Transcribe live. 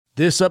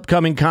This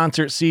upcoming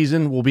concert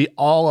season will be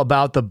all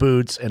about the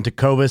boots, and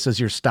Tecovas is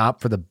your stop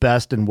for the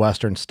best in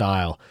Western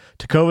style.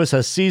 Tecovas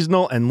has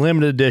seasonal and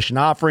limited edition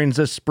offerings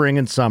this spring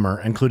and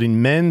summer,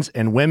 including men's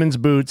and women's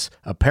boots,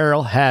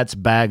 apparel, hats,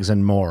 bags,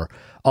 and more.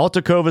 All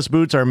Tecovas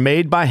boots are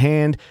made by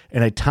hand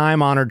in a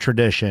time-honored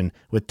tradition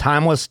with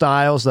timeless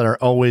styles that are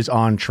always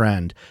on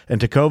trend. And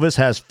Tecovas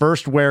has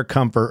first wear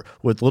comfort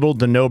with little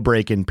to no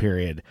break-in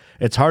period.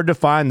 It's hard to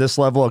find this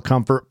level of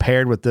comfort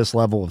paired with this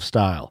level of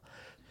style.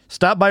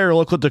 Stop by your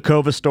local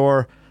Tecovas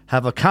store,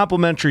 have a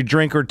complimentary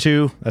drink or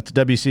two, that's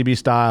WCB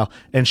style,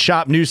 and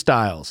shop new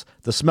styles.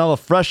 The smell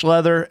of fresh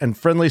leather and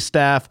friendly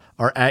staff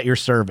are at your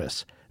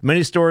service.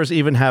 Many stores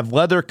even have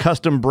leather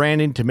custom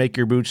branding to make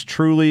your boots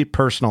truly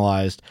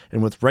personalized.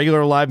 And with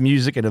regular live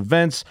music and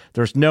events,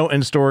 there's no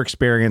in-store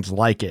experience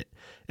like it.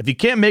 If you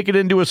can't make it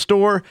into a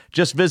store,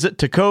 just visit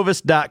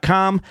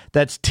tecovas.com.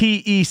 That's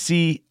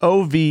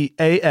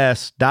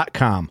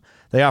TECOVAS.com.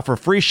 They offer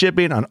free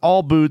shipping on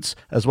all boots,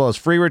 as well as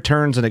free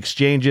returns and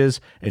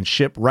exchanges, and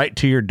ship right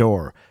to your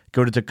door.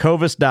 Go to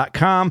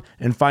tecovas.com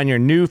and find your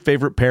new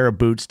favorite pair of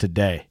boots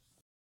today.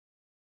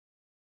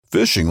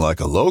 Fishing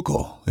like a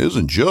local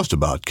isn't just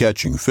about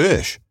catching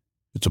fish.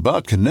 It's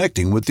about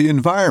connecting with the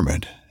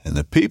environment and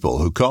the people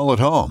who call it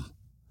home.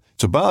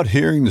 It's about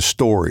hearing the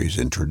stories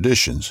and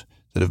traditions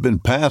that have been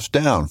passed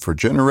down for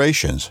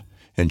generations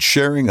and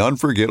sharing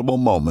unforgettable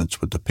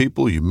moments with the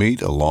people you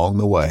meet along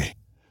the way.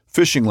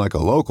 Fishing like a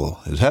local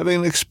is having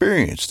an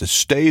experience that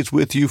stays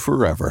with you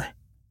forever.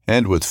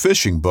 And with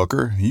Fishing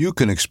Booker, you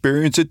can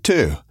experience it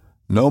too,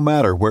 no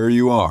matter where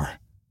you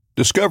are.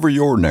 Discover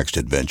your next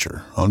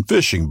adventure on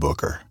Fishing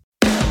Booker.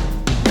 We're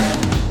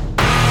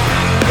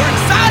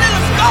excited!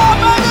 Let's go,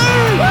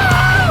 baby! Woo!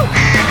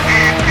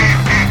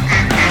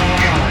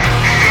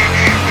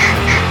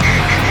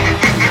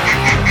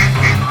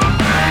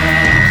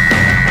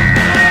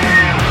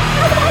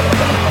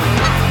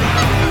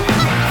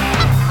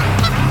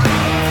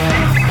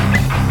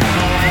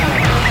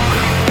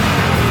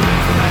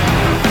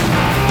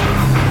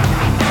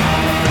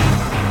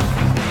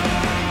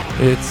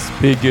 It's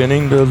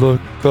beginning to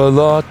look a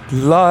lot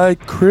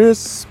like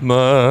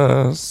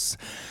Christmas.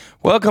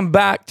 Welcome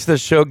back to the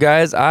show,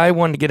 guys. I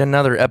wanted to get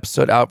another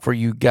episode out for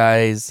you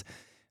guys.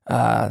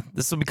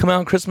 This will be coming out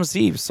on Christmas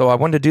Eve, so I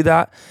wanted to do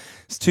that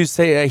to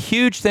say a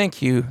huge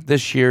thank you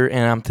this year,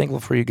 and I'm thankful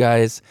for you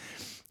guys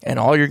and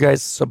all your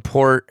guys'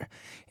 support.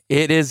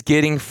 It is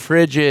getting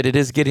frigid. It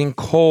is getting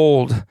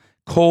cold.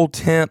 Cold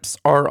temps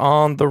are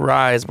on the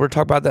rise. We'll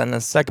talk about that in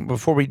a second.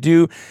 Before we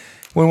do,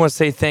 we want to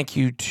say thank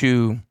you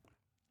to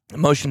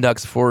Motion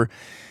Ducks for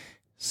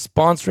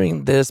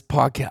sponsoring this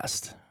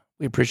podcast.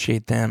 We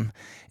appreciate them.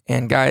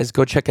 And guys,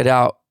 go check it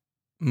out.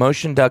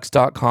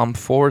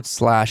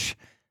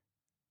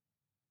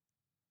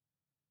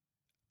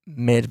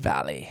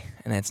 motionducks.com/Mid-Valley.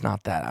 And it's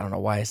not that. I don't know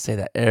why I say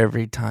that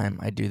every time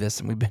I do this.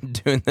 And we've been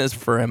doing this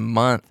for a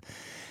month.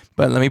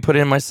 But let me put it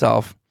in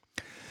myself.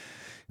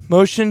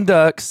 Motion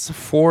Ducks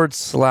 /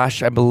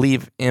 I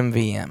believe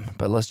MVM.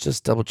 But let's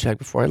just double check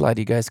before I lie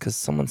to you guys, because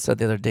someone said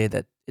the other day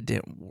that it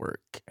didn't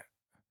work.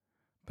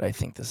 But I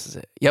think this is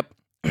it. Yep.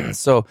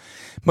 So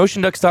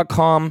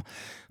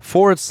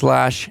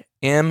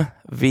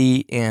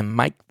motionducks.com/MVM,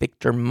 Mike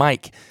Victor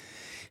Mike.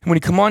 And when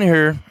you come on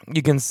here,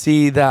 you can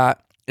see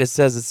that it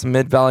says it's a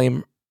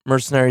Mid-Valley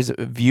Mercenaries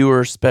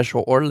viewer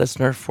special or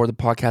listener for the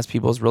podcast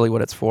people is really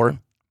what it's for.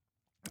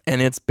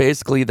 And it's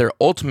basically their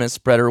ultimate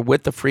spreader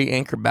with the free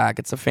anchor bag.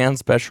 It's a fan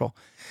special.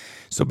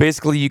 So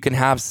basically you can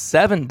have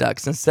 7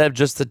 ducks instead of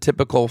just the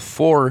typical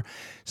 4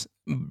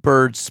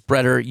 bird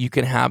spreader. You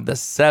can have the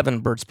 7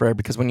 bird spreader,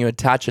 because when you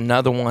attach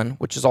another one,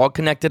 which is all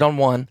connected on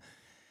one,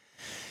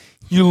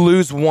 you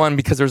lose one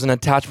because there's an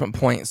attachment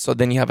point. So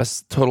then you have a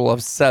total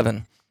of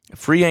 7.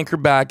 Free anchor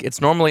bag. It's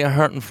normally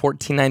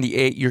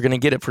 $114.98. You're going to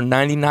get it for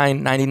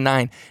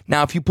 $99.99.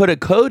 Now, if you put a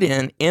code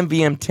in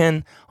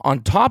MVM10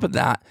 on top of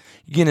that,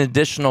 you get an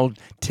additional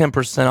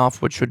 10%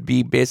 off, which would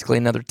be basically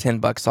another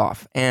 $10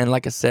 off. And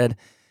like I said,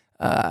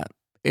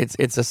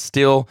 it's a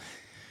still.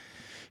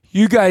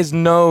 You guys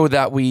know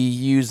that we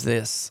use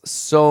this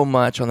so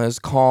much on those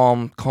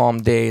calm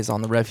days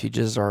on the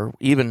refuges, or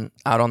even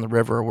out on the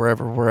river or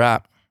wherever we're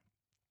at.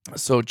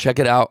 So check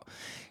it out.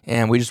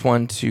 And we just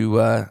wanted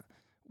to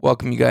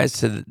welcome you guys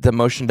to the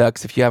Motion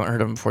Ducks. If you haven't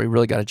heard of them before, you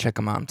really got to check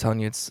them out. I'm telling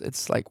you,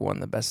 it's like one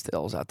of the best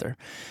stills out there.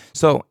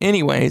 So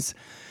anyways,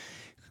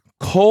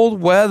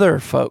 cold weather,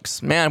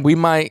 folks. Man, we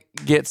might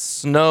get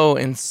snow,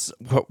 and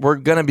we're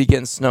going to be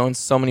getting snow in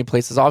so many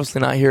places.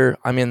 Obviously not here.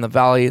 I'm in the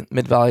valley,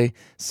 Mid-Valley,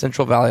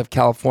 Central Valley of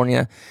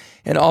California.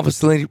 And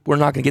obviously we're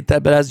not going to get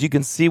that. But as you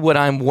can see what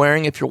I'm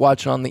wearing, if you're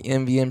watching on the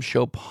MVM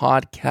Show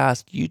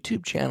podcast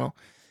YouTube channel,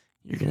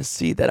 you're going to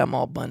see that I'm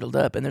all bundled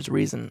up. And there's a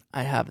reason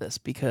I have this,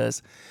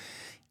 because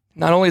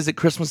not only is it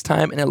Christmas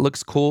time and it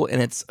looks cool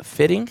and it's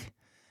fitting,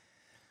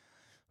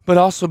 but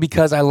also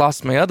because I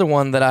lost my other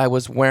one that I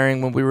was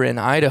wearing when we were in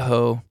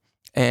Idaho,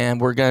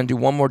 and we're going to do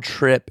one more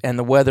trip, and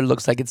the weather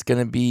looks like it's going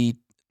to be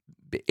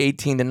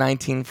 18 to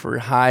 19 for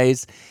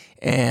highs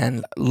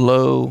and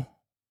low,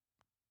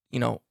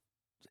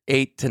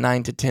 8 to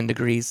 9 to 10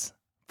 degrees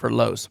for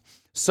lows.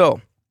 So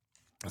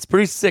it's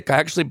pretty sick. I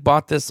actually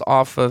bought this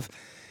off of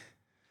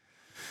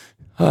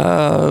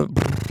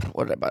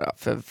what did I buy it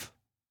off of?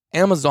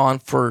 Amazon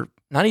for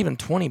not even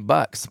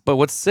 $20. But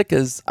what's sick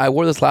is I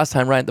wore this last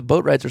time, right? The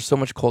boat rides are so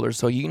much colder.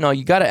 So, you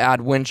got to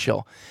add wind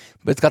chill.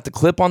 But it's got the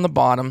clip on the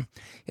bottom.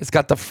 It's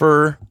got the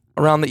fur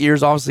around the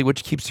ears, obviously,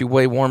 which keeps you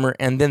way warmer.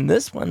 And then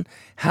this one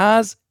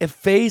has a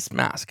face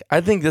mask.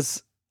 I think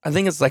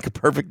it's like a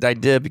perfect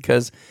idea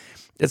because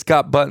it's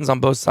got buttons on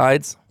both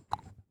sides.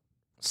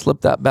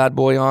 Slip that bad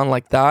boy on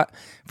like that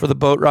for the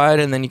boat ride,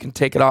 and then you can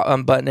take it out,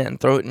 unbutton it, and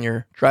throw it in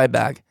your dry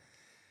bag.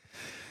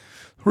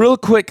 Real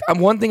quick,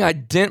 one thing I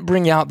didn't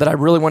bring out that I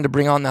really wanted to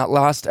bring on that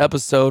last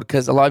episode,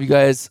 because a lot of you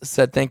guys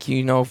said thank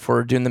you,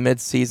 for doing the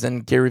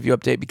mid-season gear review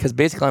update, because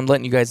basically I'm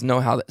letting you guys know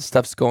how that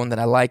stuff's going that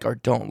I like or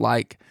don't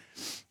like.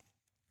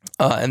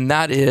 And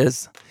that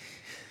is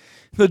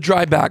the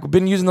dry bag. We've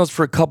been using those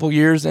for a couple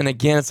years, and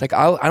again, it's like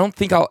I don't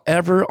think I'll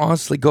ever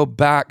honestly go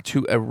back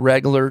to a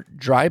regular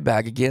dry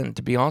bag again,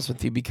 to be honest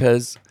with you,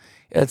 because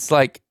it's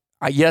like,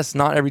 yes,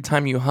 not every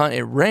time you hunt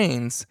it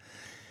rains,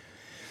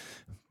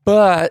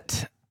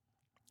 but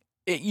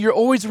you're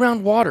always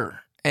around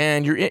water,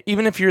 and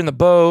even if you're in the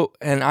boat.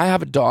 And I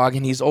have a dog,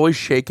 and he's always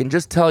shaking.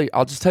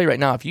 I'll just tell you right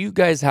now, if you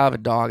guys have a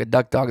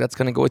duck dog that's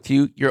going to go with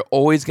you, you're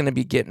always going to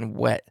be getting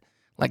wet.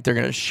 Like, they're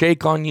going to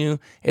shake on you.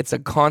 It's a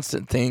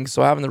constant thing.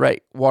 So having the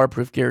right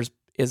waterproof gear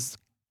is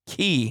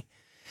key.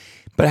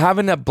 But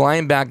having a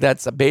blind bag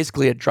that's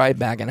basically a dry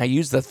bag, and I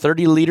use the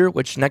 30 liter,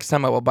 which next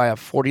time I will buy a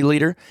 40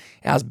 liter.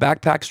 It has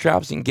backpack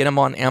straps. You can get them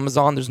on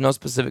Amazon. There's no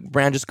specific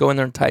brand. Just go in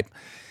there and type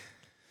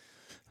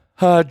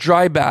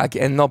dry bag,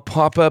 and they'll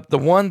pop up. The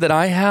one that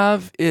I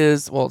have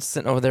is, it's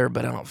sitting over there,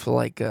 but I don't feel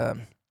like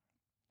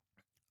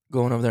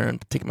going over there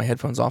and taking my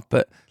headphones off.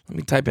 But let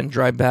me type in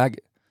dry bag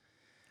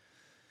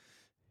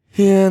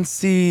and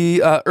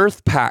see.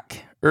 Earth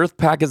Pack. Earth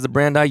Pack is the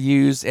brand I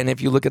use, and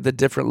if you look at the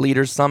different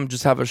liters, some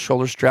just have a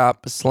shoulder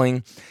strap, a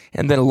sling,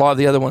 and then a lot of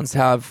the other ones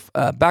have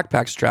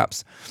backpack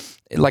straps.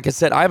 Like I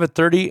said, I have a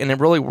 30, and it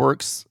really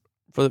works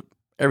for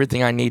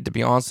everything I need, to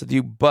be honest with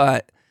you.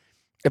 But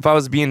if I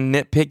was being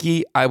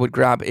nitpicky, I would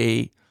grab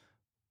a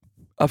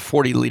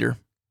 40 liter.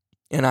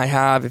 And I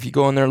have, if you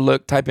go in there,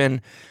 look, type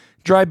in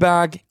dry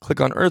bag,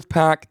 click on Earth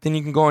Pack, then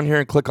you can go in here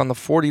and click on the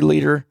 40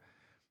 liter,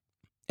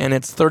 and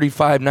it's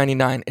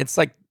 $35.99. It's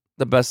like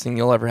the best thing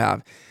you'll ever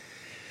have.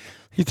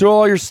 You throw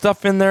all your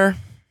stuff in there.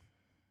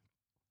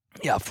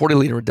 Yeah, 40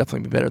 liter would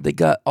definitely be better. They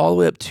got all the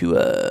way up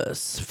to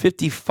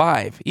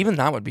 55. Even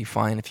that would be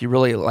fine if you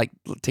really like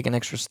taking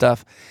extra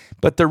stuff.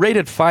 But they're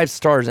rated 5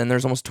 stars, and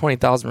there's almost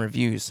 20,000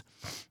 reviews.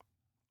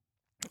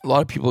 A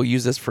lot of people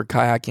use this for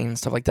kayaking and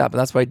stuff like that, but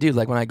that's what I do.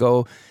 Like, when I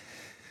go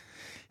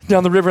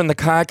down the river in the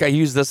kayak, I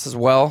use this as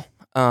well.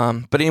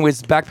 But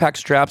anyways, backpack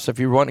straps. So if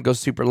you want to go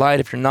super light,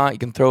 if you're not, you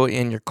can throw it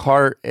in your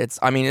cart. It's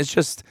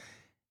just,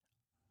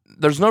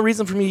 there's no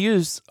reason for me to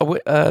use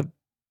a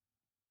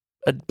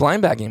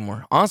blind bag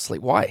anymore. Honestly,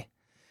 why?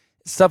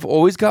 Stuff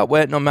always got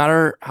wet, no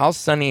matter how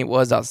sunny it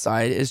was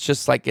outside. It's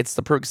just like, it's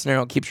the perfect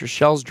scenario. It keeps your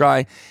shells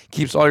dry,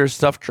 keeps all your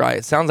stuff dry.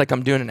 It sounds like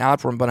I'm doing an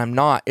ad for them, but I'm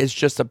not. It's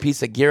just a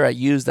piece of gear I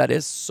use that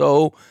is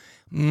so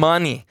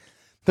money.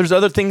 There's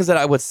other things that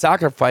I would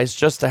sacrifice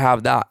just to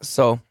have that.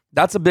 So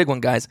that's a big one,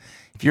 guys.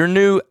 If you're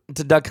new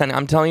to duck hunting,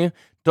 I'm telling you,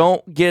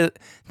 don't get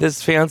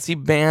this fancy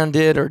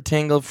Bandit or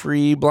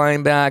Tangle-free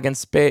blind bag and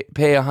pay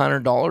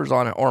 $100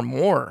 on it or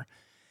more.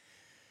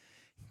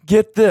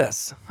 Get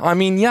this. I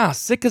mean, yeah,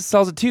 Sitka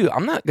sells it too. I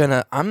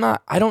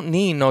don't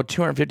need no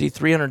 $250,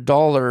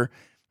 $300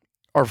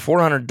 or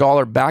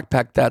 $400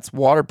 backpack that's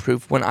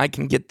waterproof when I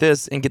can get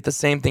this and get the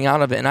same thing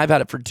out of it. And I've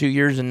had it for 2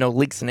 years and no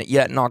leaks in it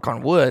yet, knock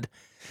on wood.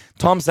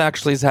 Tom's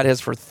actually has had his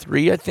for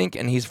 3, I think,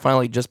 and he's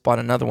finally just bought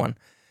another one.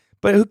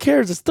 But who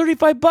cares? It's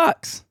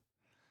 $35.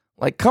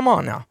 Like, come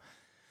on now.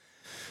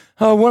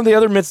 One of the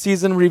other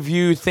mid-season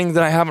review things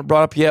that I haven't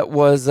brought up yet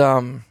was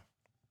the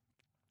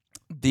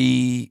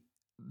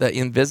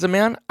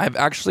Invisiman. I've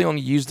actually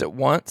only used it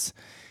once.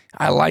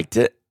 I liked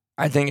it.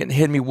 I think it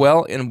hit me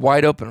well in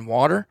wide open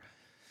water.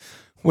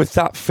 With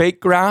that fake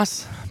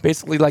grass,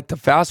 basically like the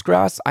fast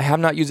grass, I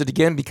have not used it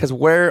again because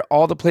where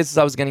all the places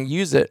I was going to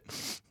use it,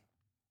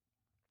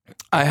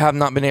 I have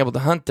not been able to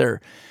hunt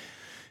there.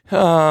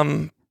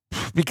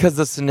 Because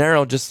the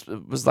scenario just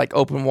was like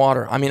open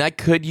water. I mean, I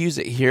could use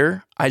it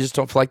here. I just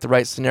don't feel like the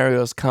right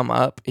scenarios come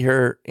up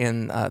here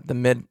in the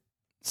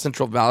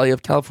mid-central valley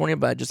of California,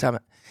 but I just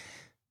haven't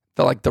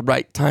felt like the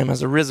right time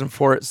has arisen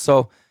for it.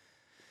 So,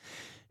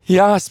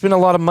 yeah, I spent a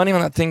lot of money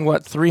on that thing,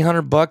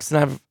 $300,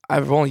 and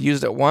I've only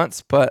used it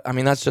once, but I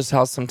mean, that's just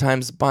how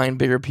sometimes buying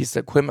bigger piece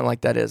of equipment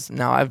like that is.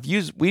 Now,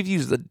 we've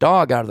used the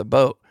dog out of the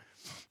boat,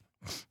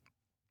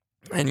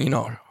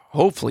 and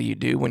hopefully you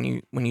do when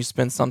you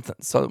spend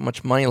so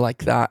much money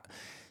like that.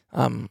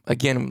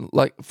 Again,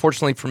 like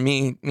fortunately for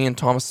me and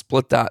Thomas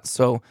split that,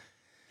 so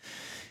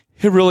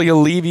it really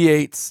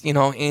alleviates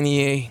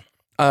any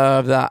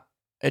of that.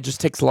 It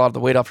just takes a lot of the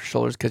weight off your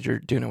shoulders because you're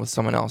doing it with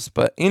someone else.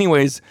 But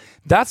anyways,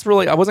 that's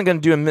really, I wasn't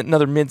going to do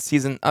another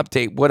mid-season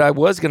update. What I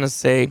was going to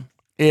say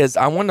is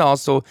I want to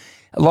also,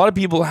 a lot of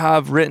people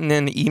have written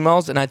in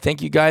emails, and I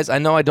thank you guys. I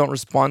know I don't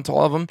respond to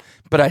all of them,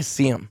 but I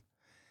see them.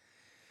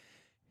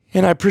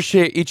 And I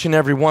appreciate each and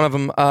every one of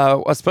them.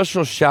 A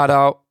special shout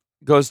out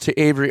goes to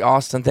Avery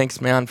Austin.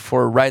 Thanks, man,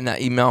 for writing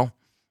that email.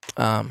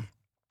 I'm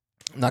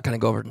not going to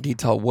go over in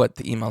detail what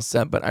the email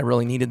said, but I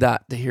really needed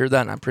that to hear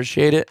that, and I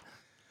appreciate it.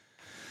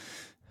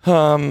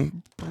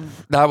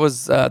 That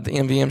was the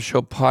MVM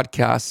Show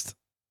podcast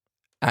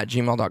at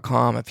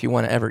gmail.com if you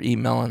want to ever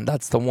email him.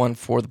 That's the one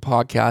for the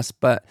podcast.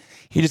 But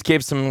he just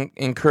gave some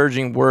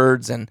encouraging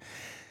words, and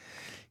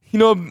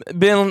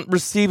been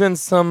receiving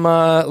some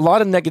a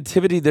lot of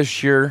negativity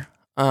this year,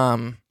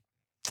 and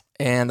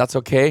that's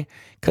okay,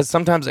 because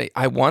sometimes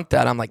I want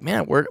that. I'm like,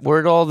 man,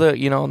 where'd all the the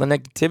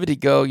negativity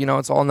go?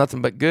 It's all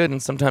nothing but good.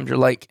 And sometimes you're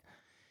like,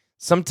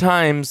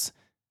 sometimes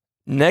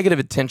negative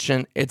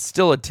attention, it's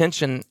still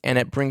attention, and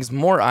it brings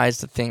more eyes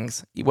to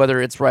things,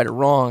 whether it's right or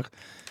wrong.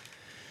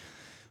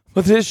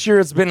 But this year,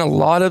 it's been a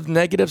lot of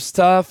negative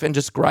stuff and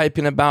just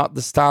griping about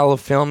the style of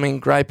filming,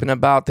 griping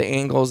about the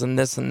angles and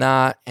this and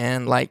that.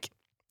 And like,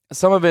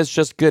 some of it's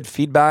just good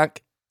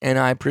feedback, and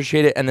I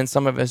appreciate it. And then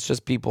some of it's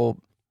just people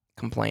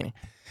complaining.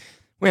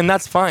 And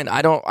that's fine.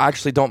 I don't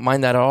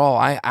mind that at all.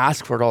 I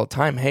ask for it all the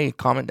time. Hey,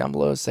 comment down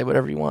below, say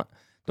whatever you want.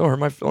 Don't hurt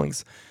my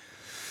feelings.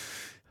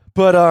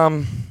 But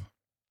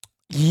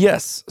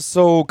yes,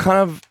 so kind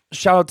of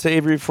shout out to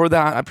Avery for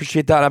that. I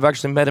appreciate that. I've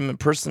actually met him in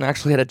person. I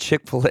actually had a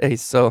Chick-fil-A,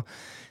 so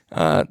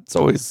it's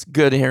always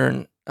good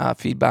hearing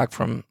feedback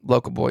from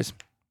local boys.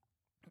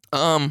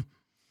 Let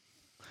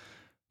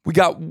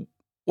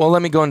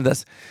me go into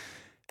this.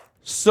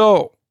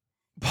 So,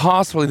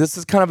 possibly, this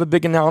is kind of a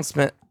big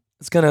announcement.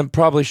 It's going to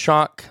probably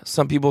shock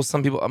some people.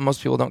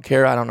 Most people don't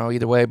care. I don't know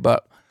either way,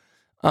 but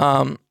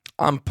I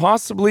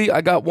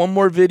got one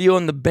more video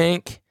in the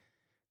bank.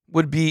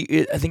 I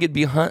think it'd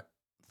be Hunt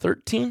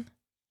 13,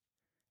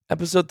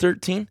 episode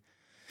 13.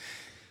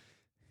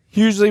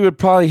 Usually would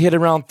probably hit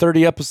around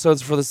 30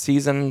 episodes for the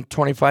season,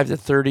 25 to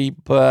 30,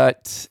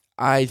 but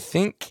I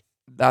think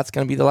that's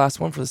going to be the last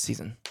one for the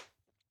season.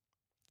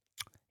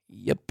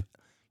 Yep.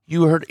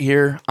 You heard it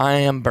here. I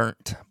am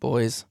burnt,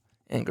 boys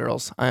and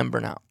girls. I am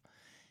burnt out.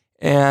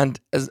 And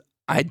as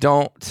I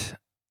don't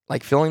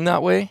like feeling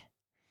that way,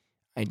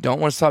 I don't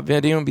want to stop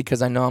videoing,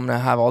 because I know I'm going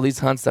to have all these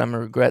hunts that I'm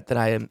going to regret that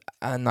I'm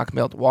not going to be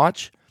able to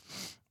watch.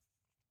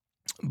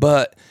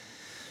 But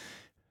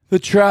the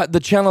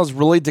channel has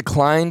really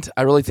declined.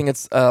 I really think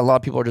it's a lot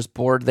of people are just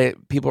bored.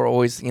 People are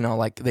always,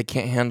 they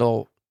can't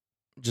handle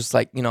just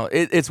like,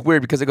 it's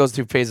weird because it goes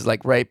through phases.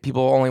 Like, right,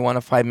 people only want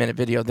a 5-minute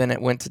video. Then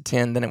it went to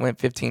 10. Then it went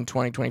 15,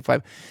 20,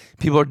 25.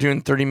 People are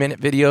doing 30-minute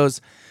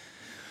videos.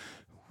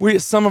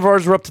 Some of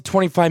ours were up to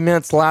 25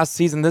 minutes last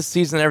season. This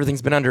season,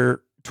 everything's been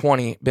under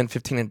 20, been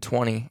 15 and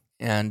 20.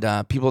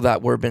 And people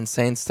that were been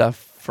saying stuff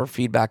for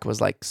feedback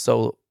was like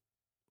so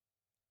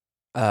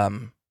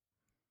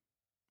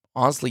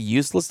honestly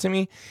useless to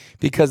me,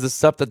 because the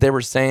stuff that they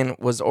were saying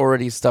was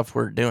already stuff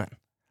we're doing,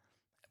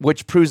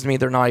 which proves to me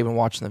they're not even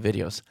watching the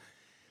videos.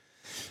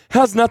 It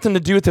has nothing to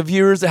do with the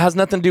viewers. It has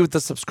nothing to do with the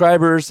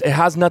subscribers. It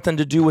has nothing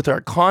to do with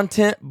our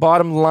content.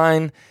 Bottom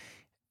line,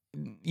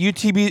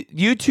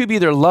 YouTube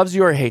either loves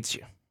you or hates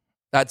you.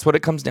 That's what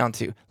it comes down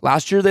to.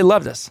 Last year, they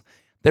loved us.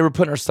 They were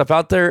putting our stuff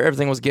out there.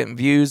 Everything was getting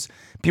views.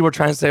 People were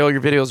trying to say, oh,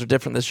 your videos are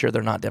different this year.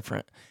 They're not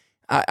different.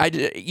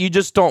 You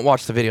just don't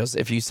watch the videos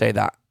if you say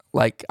that.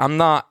 Like, I'm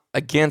not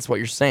against what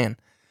you're saying.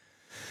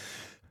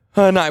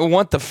 And I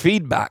want the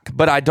feedback,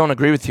 but I don't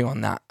agree with you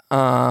on that.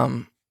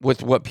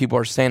 With what people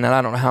are saying. And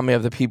I don't know how many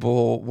of the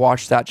people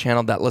watch that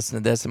channel that listen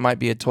to this. It might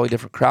be a totally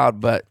different crowd,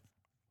 but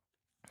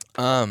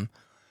I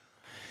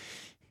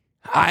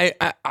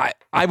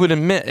would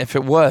admit if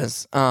it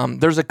was.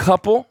 There's a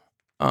couple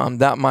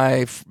that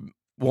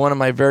one of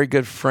my very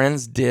good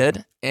friends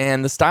did,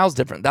 and the style's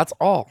different. That's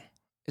all.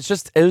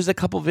 It was a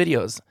couple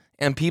videos,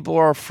 and people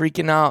are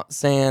freaking out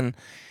saying,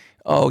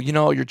 oh,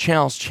 your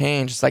channel's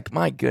changed. It's like,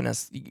 my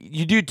goodness,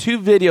 you do 2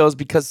 videos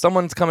because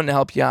someone's coming to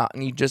help you out,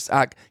 and you just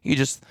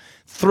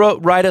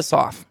write us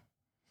off.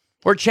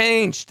 We're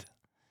changed.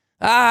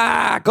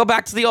 Go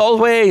back to the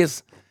old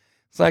ways.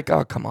 It's like,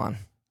 oh, come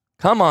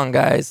on,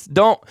 guys.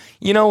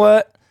 You know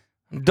what?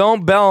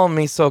 Don't bail on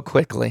me so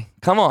quickly.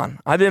 Come on.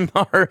 I've been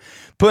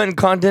putting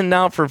content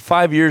out for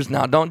 5 years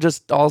now. Don't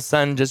just all of a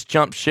sudden just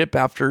jump ship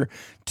after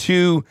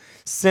 2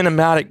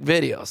 cinematic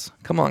videos.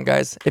 Come on,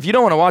 guys. If you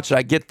don't want to watch it,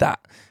 I get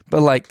that.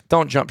 But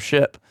don't jump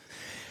ship.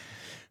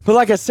 But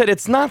like I said,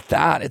 it's not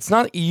that. It's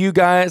not you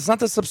guys. It's not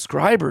the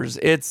subscribers.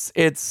 It's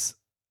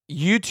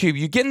YouTube.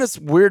 You get in this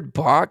weird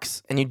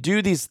box and you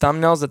do these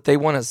thumbnails that they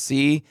want to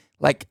see,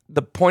 like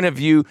the point of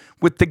view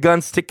with the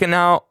gun sticking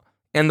out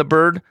and the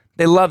bird.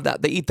 They love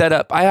that. They eat that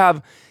up. I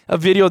have a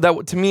video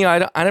that, to me,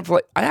 I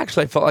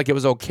actually felt like it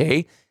was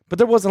okay, but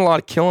there wasn't a lot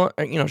of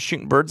killing,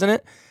 shooting birds in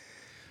it.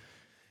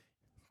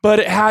 But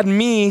it had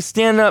me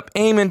standing up,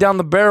 aiming down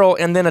the barrel,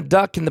 and then a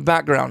duck in the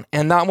background.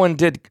 And that one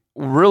did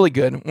really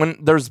good. When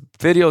there's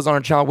videos on our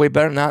channel way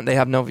better than that, they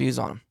have no views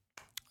on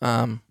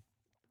them.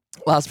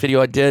 Last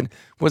video I did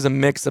was a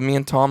mix of me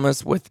and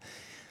Thomas with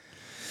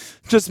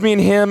just me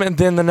and him. And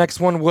then the next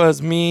one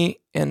was me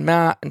and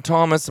Matt and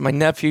Thomas and my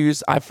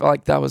nephews. I felt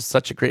like that was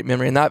such a great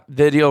memory. And that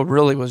video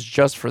really was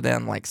just for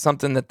them, like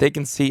something that they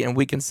can see and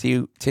we can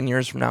see 10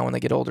 years from now when they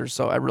get older.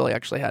 So I really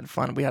actually had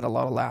fun. We had a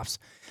lot of laughs.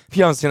 If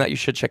you haven't seen that, you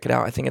should check it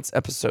out. I think it's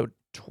episode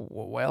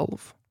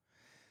 12.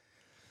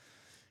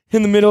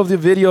 In the middle of the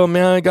video,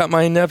 man, I got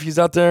my nephews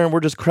out there and we're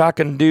just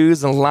cracking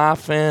dudes and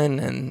laughing,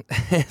 and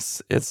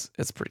it's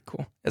pretty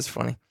cool. It's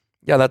funny.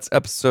 Yeah, that's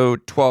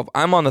episode 12.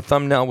 I'm on the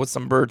thumbnail with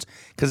some birds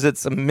because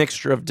it's a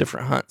mixture of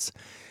different hunts.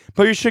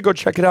 But you should go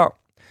check it out.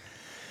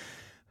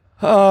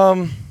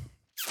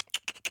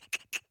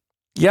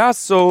 Yeah,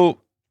 so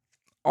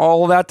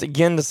all that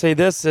again to say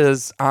this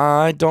is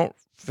I don't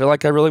feel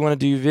like I really want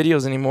to do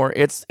videos anymore.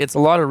 It's a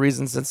lot of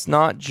reasons. It's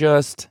not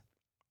just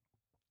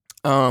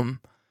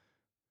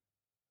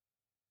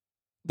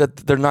that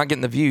they're not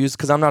getting the views,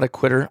 because I'm not a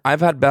quitter.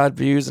 I've had bad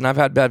views and I've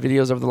had bad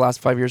videos over the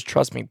last 5 years.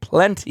 Trust me,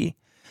 plenty.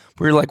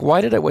 Where you're like,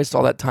 why did I waste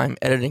all that time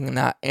editing and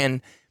that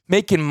and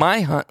making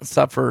my hunt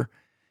suffer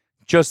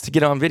just to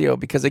get on video?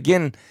 Because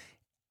again,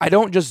 I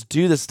don't just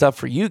do this stuff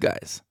for you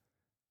guys.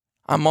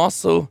 I'm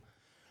also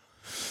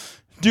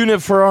doing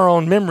it for our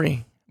own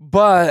memory.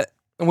 But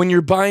when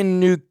you're buying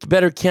new,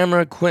 better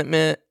camera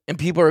equipment and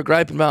people are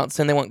griping about it,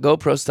 saying they want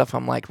GoPro stuff,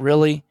 I'm like,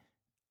 really?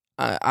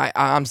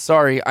 I'm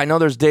sorry. I know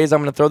there's days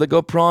I'm going to throw the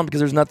GoPro on because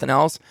there's nothing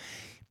else.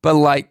 But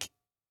like,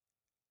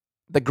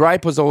 the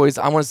gripe was always,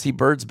 I want to see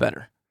birds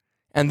better.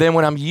 And then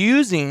when I'm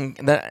using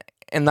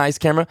a nice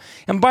camera,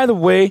 and by the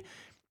way,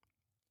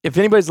 if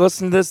anybody's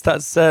listening to this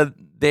that said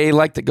they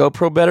like the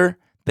GoPro better,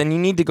 then you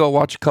need to go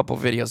watch a couple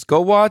videos. Go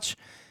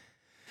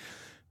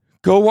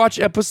watch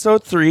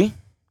episode 3.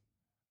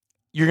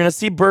 You're going to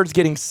see birds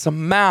getting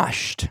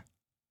smashed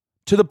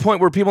to the point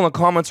where people in the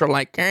comments are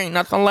like, there ain't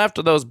nothing left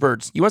of those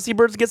birds. You want to see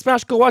birds get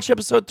smashed? Go watch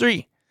episode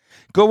 3.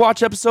 Go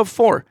watch episode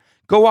 4.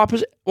 Go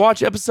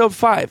watch episode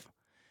 5.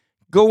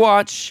 Go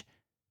watch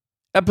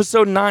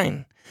episode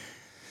 9.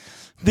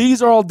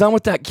 These are all done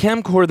with that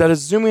camcorder that is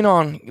zooming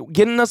on,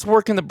 getting us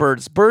working the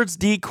birds. Birds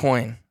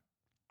decoying.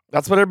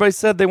 That's what everybody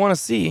said they want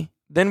to see.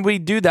 Then we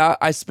do that.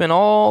 I spend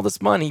all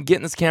this money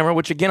getting this camera,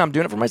 which again, I'm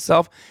doing it for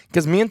myself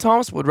because me and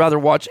Thomas would rather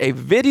watch a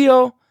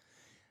video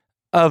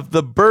of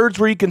the birds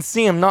where you can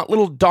see them, not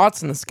little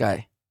dots in the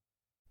sky.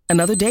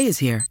 Another day is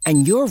here,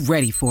 and you're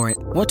ready for it.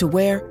 What to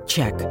wear?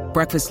 Check.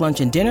 Breakfast,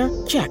 lunch, and dinner?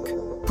 Check.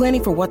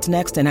 Planning for what's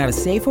next and how to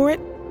save for it?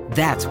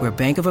 That's where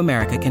Bank of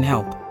America can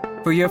help.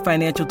 For your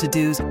financial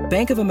to-dos,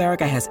 Bank of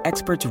America has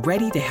experts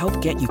ready to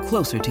help get you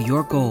closer to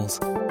your goals.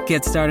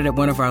 Get started at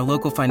one of our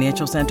local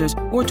financial centers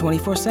or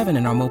 24/7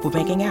 in our mobile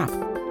banking app.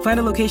 Find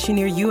a location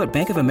near you at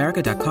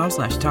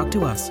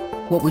bankofamerica.com/talktous.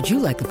 What would you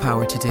like the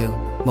power to do?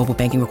 Mobile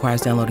banking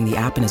requires downloading the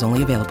app and is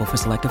only available for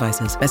select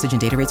devices. Message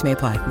and data rates may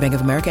apply. Bank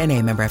of America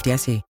N.A., member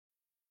FDIC.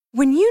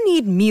 When you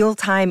need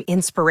mealtime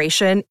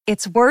inspiration,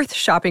 it's worth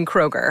shopping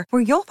Kroger,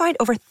 where you'll find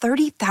over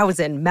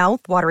 30,000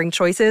 mouth-watering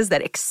choices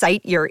that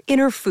excite your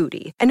inner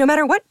foodie. And no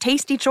matter what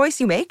tasty choice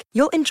you make,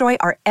 you'll enjoy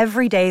our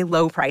everyday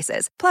low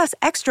prices, plus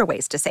extra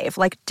ways to save,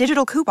 like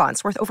digital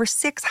coupons worth over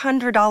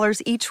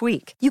 $600 each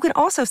week. You can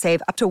also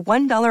save up to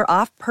 $1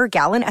 off per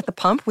gallon at the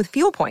pump with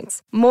fuel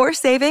points. More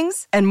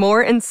savings and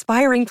more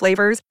inspiring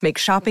flavors make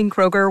shopping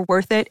Kroger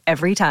worth it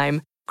every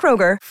time.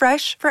 Kroger,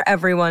 fresh for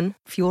everyone.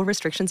 Fuel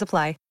restrictions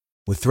apply.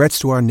 With threats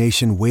to our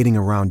nation waiting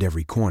around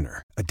every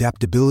corner,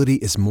 adaptability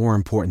is more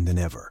important than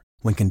ever.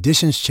 When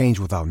conditions change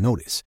without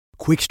notice,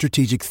 quick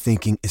strategic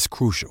thinking is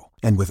crucial.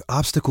 And with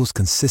obstacles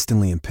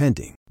consistently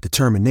impending,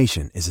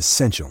 determination is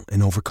essential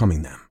in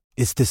overcoming them.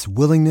 It's this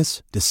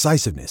willingness,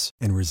 decisiveness,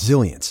 and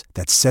resilience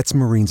that sets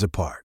Marines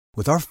apart.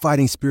 With our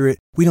fighting spirit,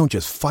 we don't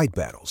just fight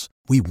battles,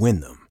 we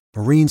win them.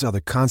 Marines are the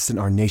constant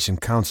our nation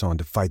counts on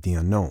to fight the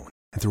unknown.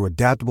 And through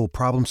adaptable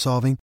problem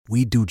solving,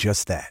 we do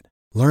just that.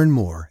 Learn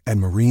more at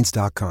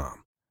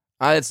marines.com.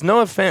 It's no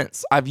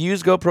offense. I've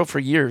used GoPro for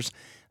years.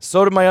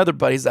 So do my other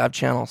buddies that have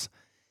channels.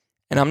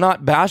 And I'm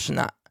not bashing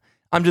that.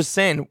 I'm just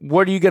saying,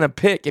 what are you going to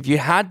pick? If you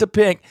had to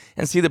pick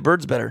and see the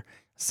birds better,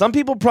 some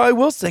people probably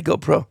will say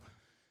GoPro.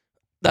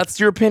 That's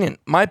your opinion.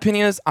 My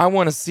opinion is I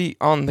want to see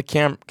on the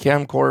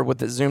camcorder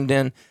with it zoomed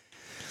in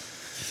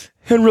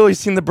and really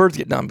seeing the birds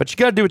get done. But you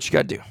got to do what you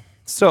got to do.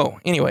 So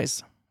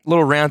anyways, a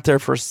little rant there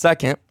for a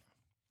second.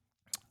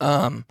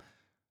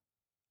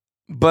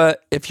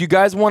 But if you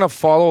guys want to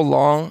follow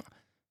along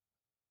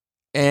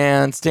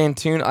and stay in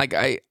tune, like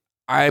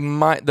I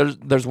might,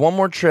 there's one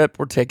more trip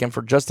we're taking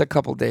for just a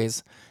couple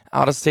days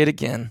out of state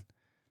again.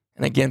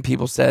 And again,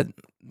 people said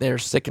they're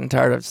sick and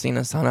tired of seeing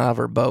us hunt out of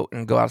our boat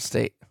and go out of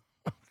state.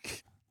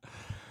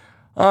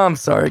 I'm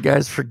sorry,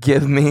 guys.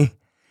 Forgive me.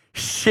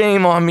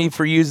 Shame on me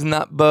for using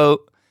that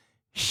boat.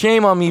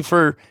 Shame on me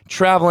for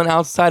traveling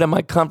outside of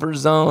my comfort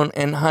zone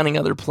and hunting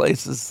other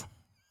places.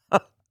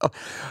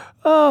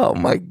 Oh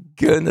my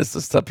goodness,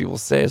 the stuff people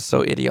say is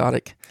so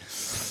idiotic.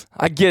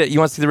 I get it. You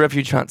want to see the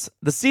refuge hunts.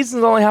 The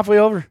season's only halfway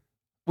over.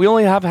 We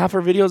only have half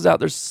our videos out.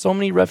 There's so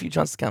many refuge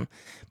hunts to come.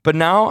 But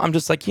now I'm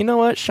just like, you know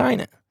what? Shine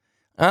it.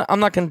 I'm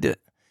not going to do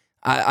it.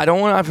 I don't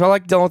want to. I feel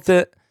like dealing with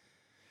it.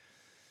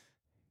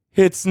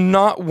 It's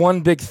not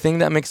one big thing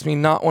that makes me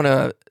not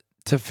want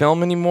to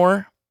film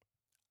anymore,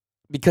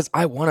 because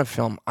I want to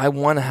film. I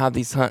want to have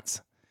these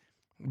hunts.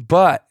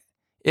 But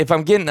if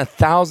I'm getting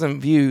 1,000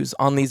 views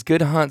on these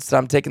good hunts that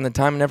I'm taking the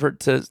time and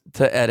effort to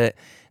edit,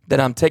 that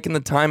I'm taking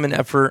the time and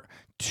effort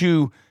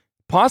to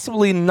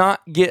possibly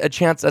not get a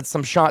chance at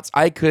some shots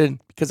I could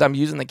because I'm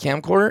using the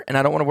camcorder and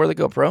I don't want to wear the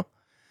GoPro,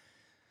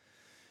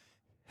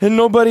 and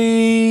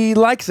nobody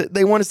likes it,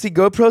 they want to see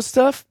GoPro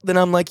stuff, then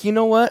I'm like, you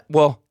know what?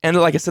 Well, and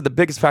like I said, the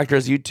biggest factor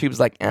is YouTube's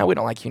like, we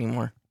don't like you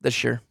anymore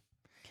this year.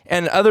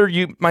 And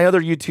my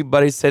other YouTube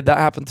buddies said that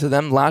happened to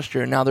them last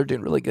year, and now they're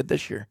doing really good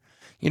this year.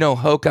 You know,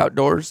 Hoke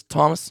Outdoors,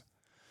 Thomas.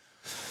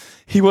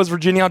 He was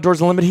Virginia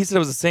Outdoors Unlimited. He said it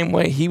was the same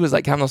way. He was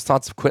like having those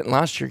thoughts of quitting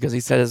last year because he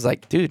said it's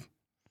like, dude,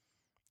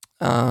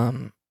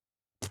 you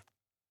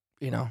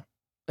know,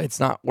 it's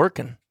not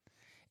working.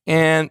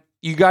 And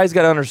you guys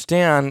got to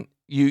understand,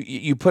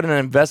 you put an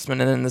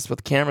investment in this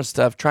with camera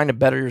stuff, trying to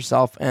better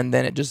yourself, and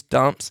then it just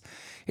dumps.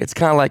 It's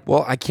kind of like,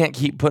 well, I can't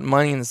keep putting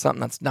money into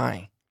something that's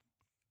dying,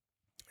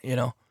 you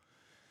know?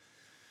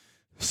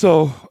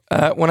 So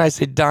when I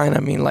say dying, I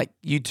mean like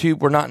YouTube,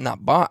 we're not in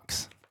that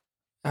box.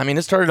 I mean,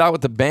 it started out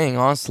with a bang,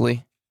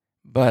 honestly.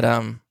 But,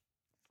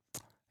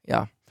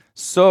 yeah.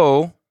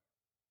 So,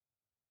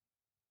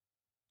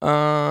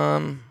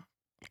 yeah,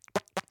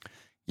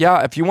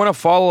 if you want to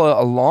follow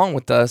along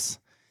with us,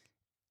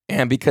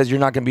 and because you're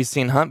not going to be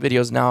seeing hunt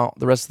videos now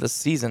the rest of the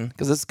season,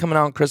 because this is coming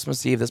out on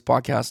Christmas Eve, this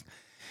podcast,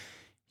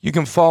 you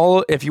can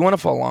follow, if you want to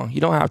follow along,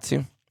 you don't have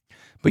to,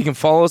 but you can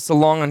follow us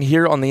along on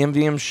here on the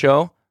MVM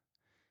show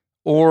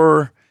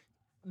or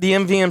the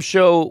MVM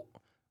show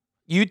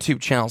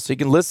YouTube channel. So you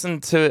can listen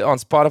to it on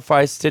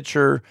Spotify,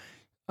 Stitcher,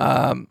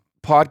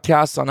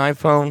 podcasts on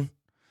iPhone,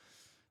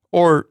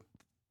 or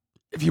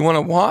if you want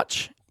to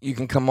watch, you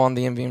can come on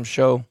the MVM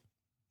show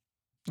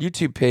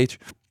YouTube page,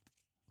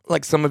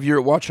 like some of you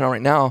are watching on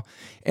right now,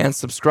 and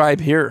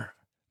subscribe here.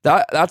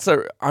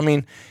 I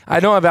mean, I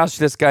know I've asked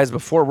you this, guys,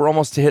 before. We're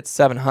almost to hit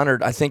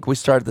 700. I think we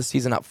started the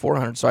season at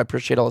 400, so I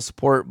appreciate all the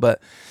support.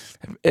 But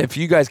if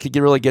you guys could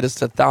really get us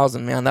to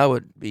 1,000, man,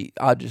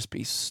 I'd just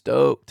be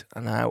stoked,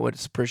 and I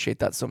would appreciate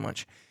that so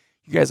much.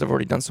 You guys have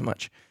already done so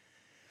much.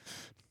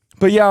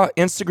 But yeah,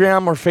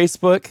 Instagram or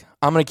Facebook,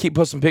 I'm gonna keep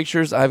posting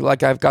pictures. I've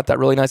got that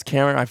really nice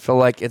camera. I feel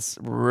like it's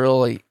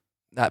really,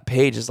 that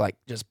page is like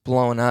just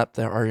blowing up,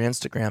 our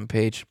Instagram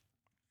page.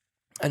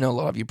 I know a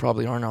lot of you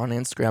probably aren't on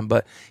Instagram,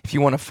 but if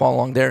you want to follow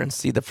along there and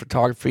see the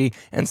photography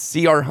and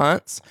see our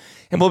hunts,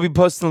 and we'll be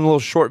posting little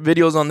short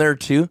videos on there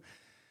too.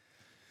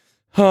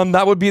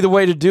 That would be the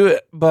way to do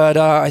it. But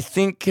I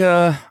think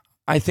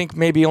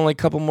maybe only a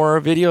couple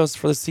more videos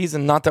for the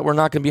season. Not that we're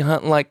not going to be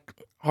hunting like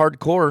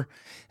hardcore.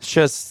 It's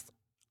just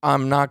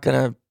I'm not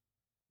going to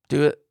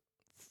do it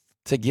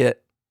to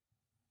get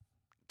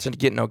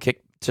no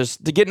kick,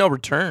 just to get no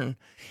return.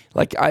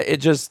 Like I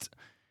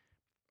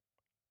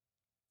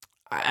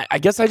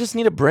guess I just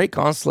need a break,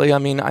 honestly. I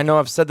mean, I know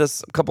I've said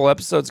this a couple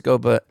episodes ago,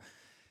 but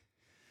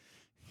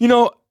you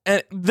know,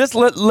 and this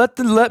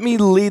let me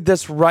lead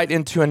this right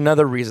into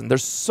another reason.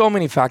 There's so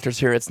many factors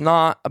here. It's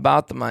not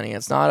about the money.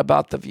 It's not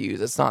about the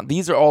views. It's not.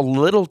 These are all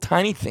little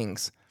tiny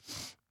things.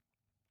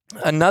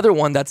 Another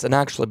one that's an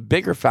actually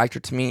bigger factor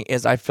to me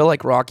is I feel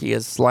like Rocky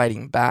is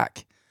sliding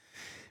back,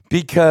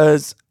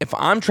 because if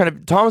I'm trying to,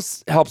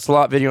 Thomas helps a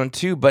lot videoing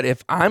too, but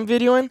if I'm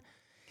videoing,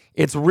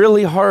 it's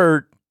really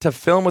hard to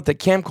film with the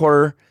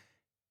camcorder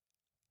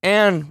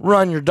and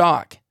run your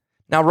dog.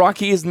 Now,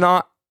 Rocky is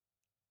not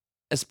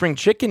a spring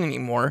chicken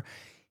anymore.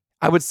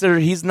 I wouldn't say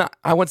he's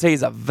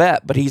a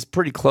vet, but he's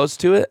pretty close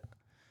to it.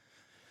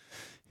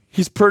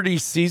 He's pretty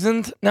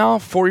seasoned now,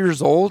 4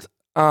 years old.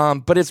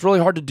 But it's really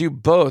hard to do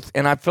both.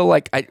 And I feel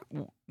like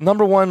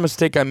number one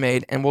mistake I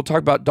made, and we'll talk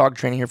about dog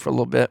training here for a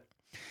little bit,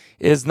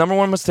 is number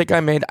one mistake I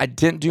made. I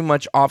didn't do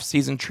much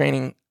off-season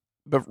training,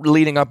 but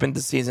leading up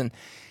into season.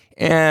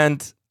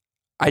 And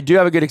I do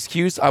have a good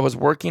excuse. I was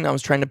working. I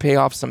was trying to pay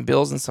off some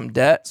bills and some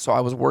debt. So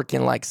I was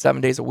working like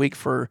 7 days a week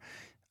for,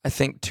 I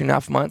think,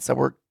 2.5 months. I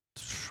worked,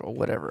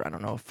 whatever. I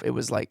don't know if it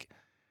was like,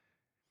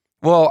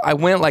 well, I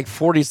went like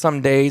 40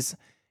 some days,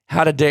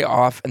 had a day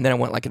off, and then I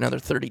went like another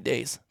 30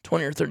 days,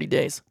 20 or 30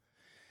 days.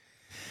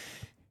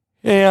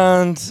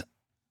 And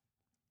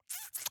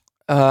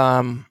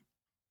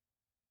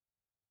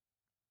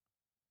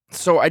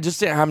so I just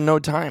didn't have no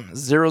time,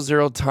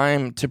 zero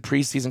time to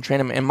preseason train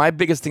him. And my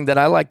biggest thing that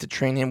I like to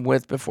train him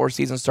with before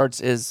season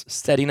starts is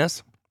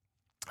steadiness.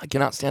 I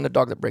cannot stand a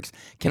dog that breaks.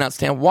 Cannot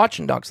stand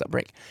watching dogs that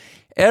break.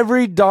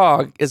 Every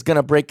dog is going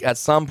to break at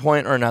some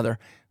point or another.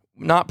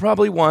 Not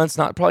probably once,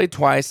 not probably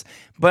twice,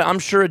 but I'm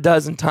sure a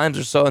dozen times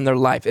or so in their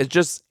life. It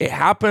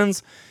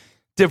happens.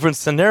 Different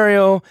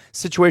scenario,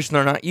 situation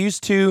they're not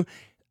used to.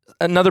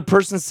 Another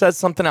person says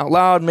something out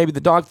loud. Maybe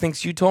the dog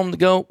thinks you told him to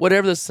go,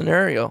 whatever the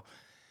scenario.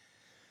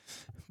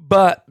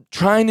 But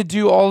trying to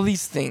do all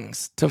these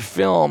things, to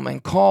film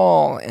and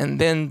call and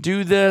then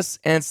do this,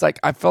 and it's like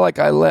I felt like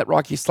I let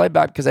Rocky slide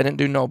back because I didn't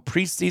do no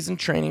preseason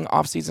training,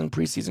 off-season,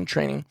 preseason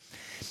training.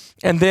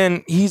 And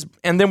then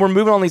we're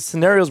moving on these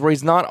scenarios where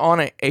he's not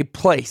on a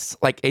place,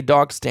 like a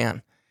dog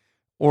stand.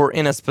 or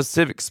in a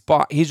specific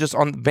spot. He's just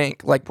on the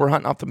bank, like we're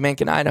hunting off the bank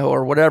in Idaho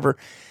or whatever.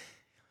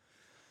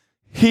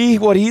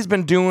 What he's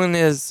been doing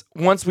is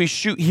once we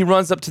shoot, he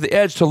runs up to the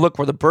edge to look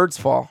where the birds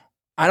fall.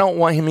 I don't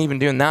want him even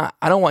doing that.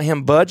 I don't want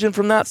him budging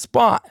from that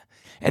spot.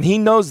 And he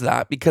knows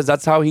that because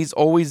that's how he's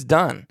always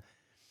done.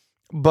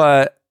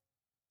 But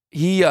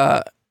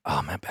oh,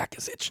 my back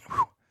is itching.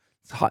 Whew.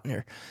 It's hot in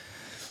here.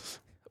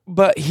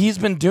 But he's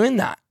been doing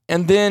that.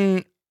 And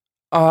then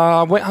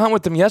I went hunt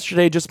with him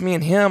yesterday, just me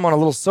and him on a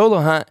little solo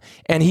hunt.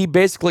 And he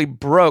basically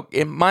broke,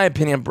 in my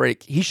opinion,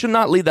 he should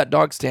not leave that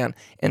dog stand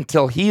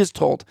until he is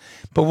told.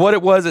 But what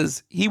it was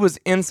is he was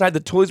inside the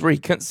toys where he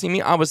couldn't see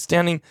me. I was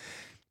standing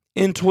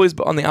in toys,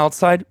 but on the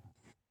outside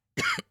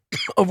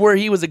of where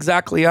he was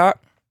exactly at.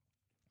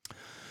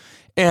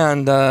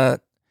 And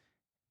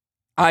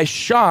I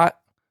shot.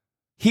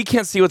 He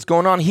can't see what's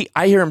going on.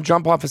 I hear him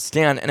jump off his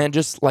stand, and it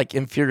just like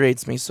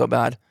infuriates me so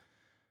bad.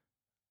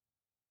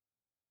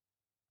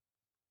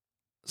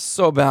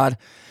 So bad.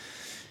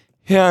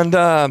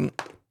 And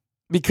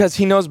because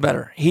he knows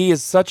better. He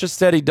is such a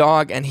steady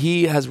dog, and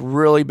he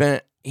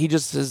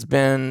just has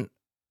been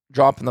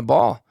dropping the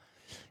ball.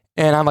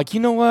 And I'm like, you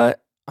know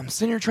what? I'm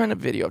sitting here trying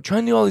to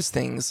trying to do all these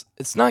things.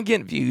 It's not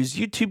getting views.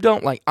 YouTube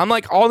don't like. I'm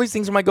like, all these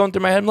things are going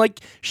through my head. I'm like,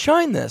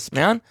 shine this,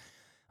 man.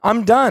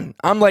 I'm done.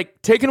 I'm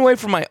like taken away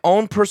from my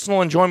own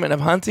personal enjoyment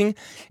of hunting,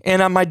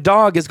 and my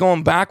dog is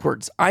going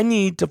backwards. I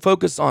need to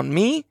focus on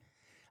me.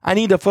 I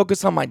need to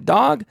focus on my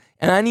dog,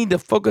 and I need to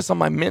focus on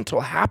my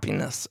mental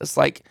happiness. It's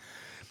like,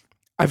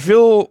 I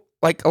feel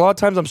like a lot of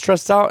times I'm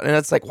stressed out, and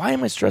it's like, why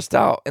am I stressed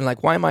out? And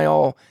like, why am I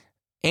all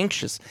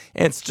anxious?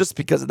 And it's just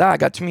because of that. I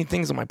got too many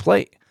things on my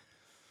plate.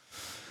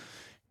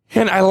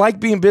 And I like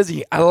being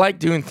busy. I like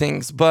doing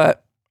things,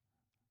 but,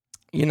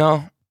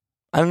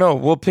 I don't know.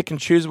 We'll pick and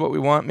choose what we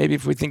want. Maybe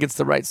if we think it's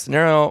the right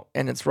scenario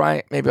and it's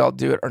right, maybe I'll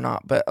do it or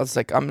not. But I was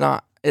like, I'm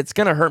not. It's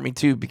going to hurt me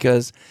too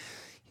because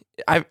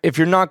if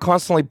you're not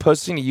constantly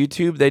posting to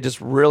YouTube, they just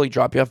really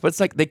drop you off. But it's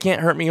like they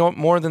can't hurt me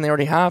more than they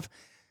already have.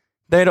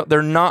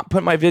 They're not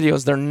putting my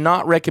videos. They're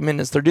not recommending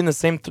this. They're doing the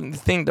same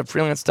thing to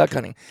freelance duck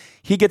hunting.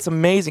 He gets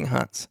amazing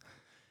hunts.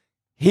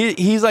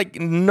 He's like,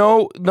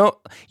 no.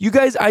 You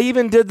guys, I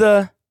even did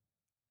the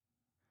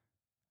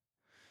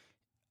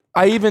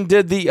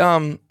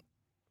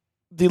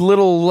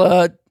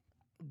little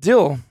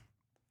dill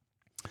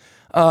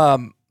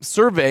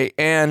survey,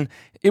 and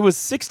it was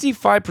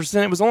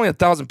 65%. It was only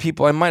 1,000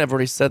 people. I might have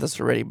already said this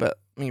already, but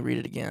let me read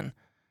it again.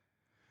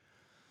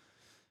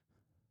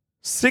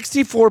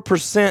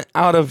 64%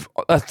 out of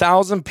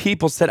 1,000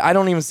 people said, I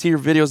don't even see your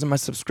videos in my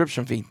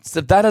subscription feed. So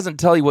if that doesn't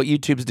tell you what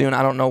YouTube's doing,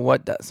 I don't know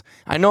what does.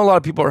 I know a lot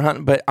of people are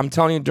hunting, but I'm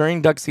telling you,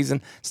 during duck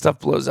season, stuff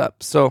blows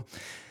up. So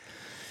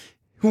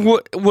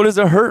what does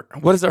it hurt?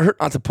 What does it hurt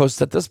not to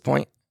post at this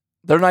point?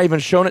 They're not even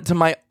showing it to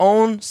my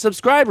own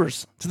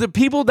subscribers, to the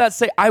people that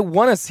say, I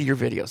want to see your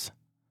videos.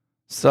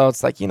 So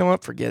it's like, you know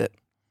what? Forget it.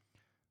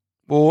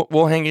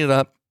 We'll hang it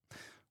up.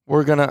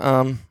 We're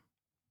gonna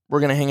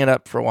hang it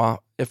up for a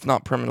while, if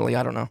not permanently.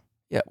 I don't know.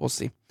 Yeah, we'll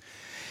see.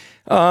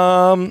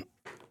 Travis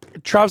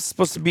is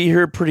supposed to be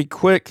here pretty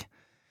quick.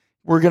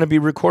 We're gonna be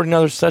recording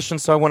another session,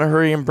 so I want to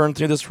hurry and burn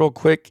through this real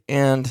quick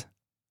and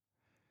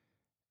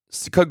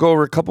go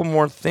over a couple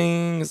more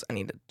things. I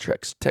need to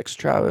text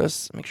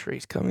Travis, make sure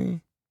he's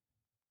coming.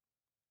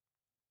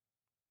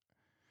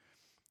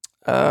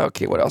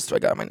 Okay, what else do I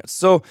got in my notes?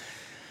 So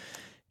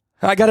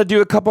I got to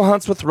do a couple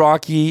hunts with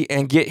Rocky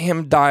and get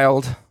him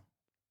dialed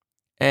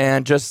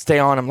and just stay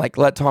on him. Like,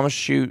 let Thomas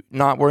shoot,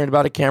 not worrying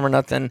about a camera,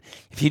 nothing.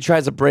 If he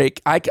tries a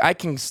break, I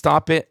can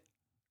stop it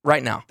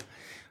right now.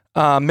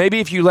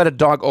 Maybe if you let a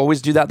dog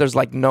always do that, there's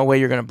like no way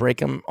you're going to break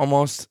him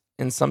almost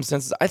in some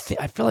senses. I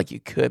feel like you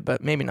could,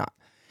 but maybe not.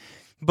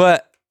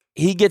 But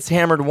he gets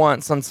hammered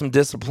once on some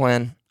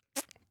discipline,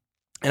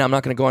 and I'm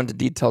not going to go into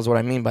details what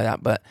I mean by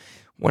that, but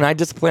when I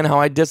discipline, how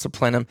I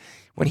discipline him,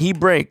 when he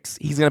breaks,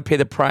 he's going to pay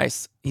the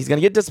price. He's going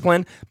to get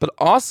disciplined, but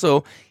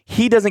also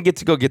he doesn't get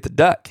to go get the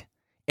duck.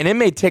 And it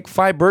may take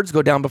 5 birds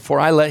go down before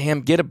I let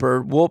him get a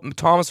bird.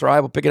 Thomas or I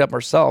will pick it up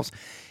ourselves.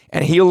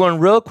 And he'll learn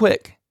real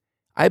quick,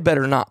 I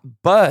better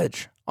not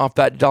budge off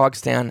that dog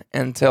stand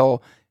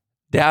until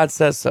Dad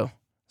says so.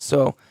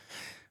 So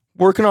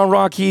working on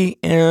Rocky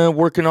and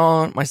working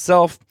on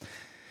myself.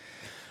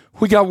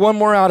 We got one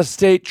more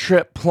out-of-state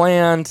trip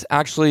planned,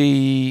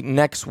 actually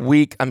next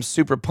week. I'm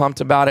super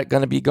pumped about it.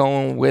 Going to be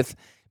going with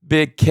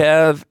Big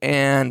Kev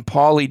and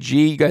Paulie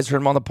G. You guys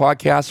heard him on the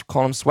podcast.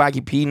 Call him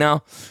Swaggy P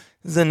now.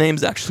 His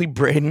name's actually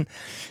Braden.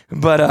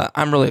 But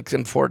I'm really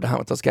looking forward to hunt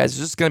with those guys. It's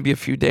just going to be a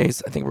few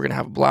days. I think we're going to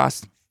have a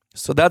blast.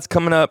 So that's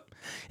coming up.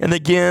 And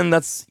again,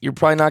 you're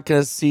probably not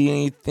going to see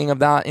anything of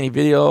that, any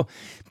video.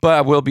 But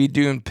I will be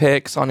doing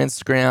pics on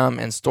Instagram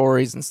and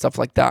stories and stuff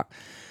like that.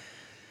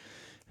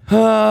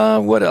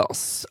 What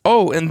else?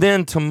 Oh, and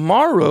then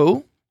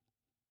tomorrow,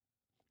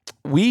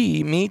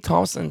 me,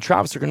 Thomas, and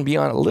Travis are going to be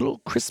on a little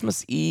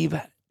Christmas Eve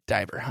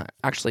diver hunt.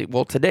 Actually,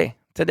 well, today,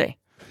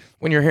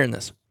 when you're hearing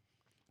this.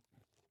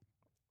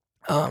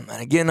 And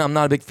again, I'm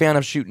not a big fan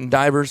of shooting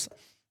divers.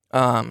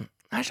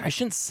 Actually, I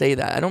shouldn't say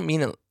that. I don't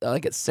mean it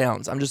like it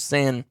sounds. I'm just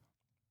saying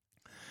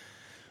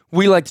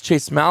we like to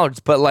chase mallards,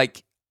 but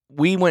like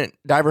we went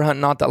diver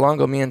hunting not that long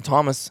ago, me and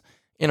Thomas,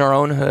 in our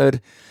own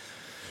hood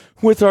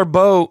with our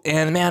boat,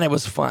 and man, it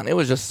was fun. It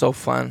was just so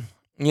fun.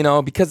 You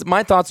know, because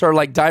my thoughts are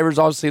like divers,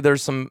 obviously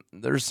there's some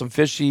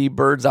fishy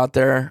birds out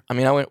there. I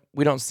mean,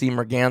 we don't see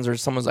mergansers.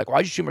 Someone's like,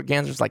 why'd you shoot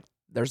mergansers? Like,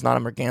 there's not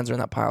a merganser in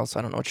that pile, so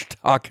I don't know what you're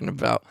talking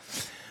about.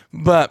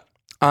 But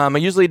I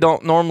usually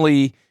don't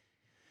normally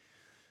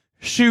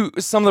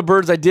shoot some of the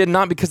birds I did,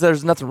 not because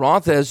there's nothing wrong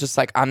with it. It's just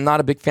like I'm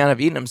not a big fan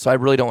of eating them, so I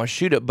really don't want to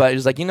shoot it. But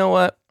it's like, you know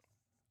what?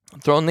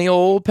 Throw in the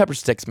old pepper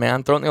sticks,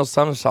 man. Throw in the old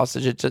summer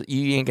sausage.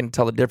 You ain't gonna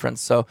tell the difference.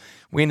 So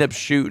we ended up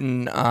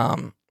shooting.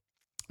 That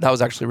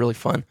was actually really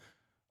fun.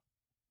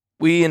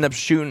 I ended up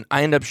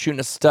shooting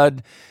a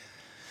stud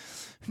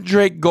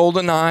Drake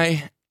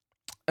Goldeneye,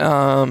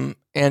 and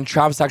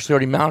Travis actually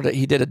already mounted it.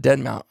 He did a dead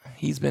mount.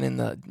 He's been in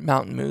the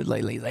mountain mood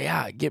lately. He's like,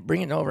 yeah,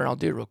 bring it over and I'll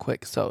do it real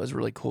quick. So it was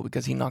really cool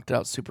because he knocked it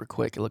out super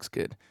quick. It looks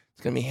good.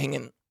 It's going to be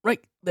hanging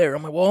right there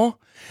on my wall.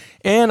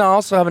 And I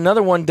also have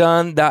another one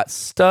done, that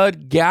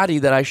stud Gaddy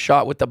that I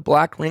shot with the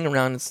black ring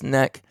around its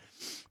neck.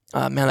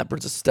 Man, that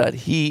bird's a stud.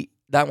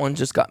 That one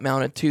just got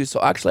mounted too.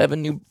 So actually I have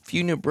a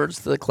few new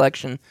birds to the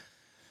collection.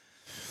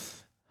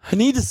 I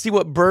need to see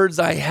what birds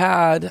I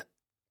had.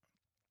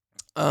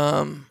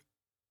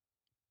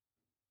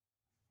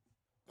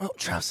 Oh,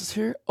 Travis is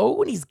here.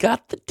 Oh, and he's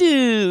got the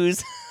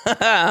dues.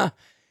 My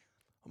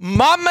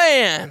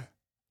man.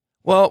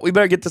 Well, we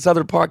better get this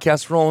other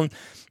podcast rolling.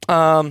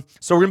 So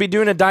we're going to be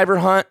doing a diver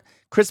hunt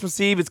Christmas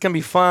Eve. It's going to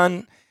be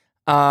fun.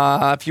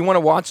 If you want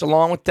to watch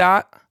along with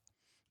that,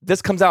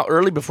 this comes out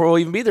early before we'll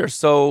even be there.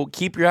 So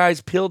keep your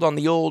eyes peeled on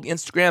the old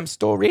Instagram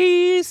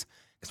stories,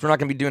 because we're not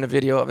going to be doing a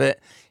video of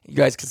it. You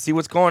guys can see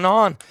what's going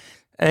on.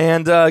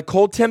 And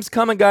cold temps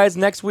coming, guys,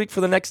 next week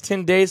for the next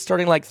 10 days,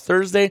 starting like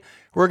Thursday.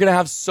 We're going to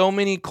have so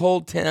many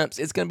cold temps.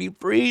 It's going to be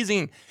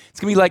freezing. It's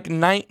going to be like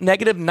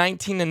negative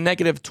 19 and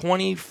negative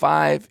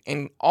 25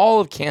 in all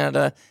of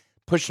Canada,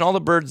 pushing all the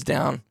birds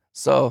down.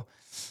 So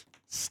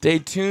stay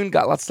tuned.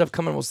 Got lots of stuff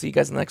coming. We'll see you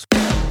guys in the next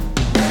one.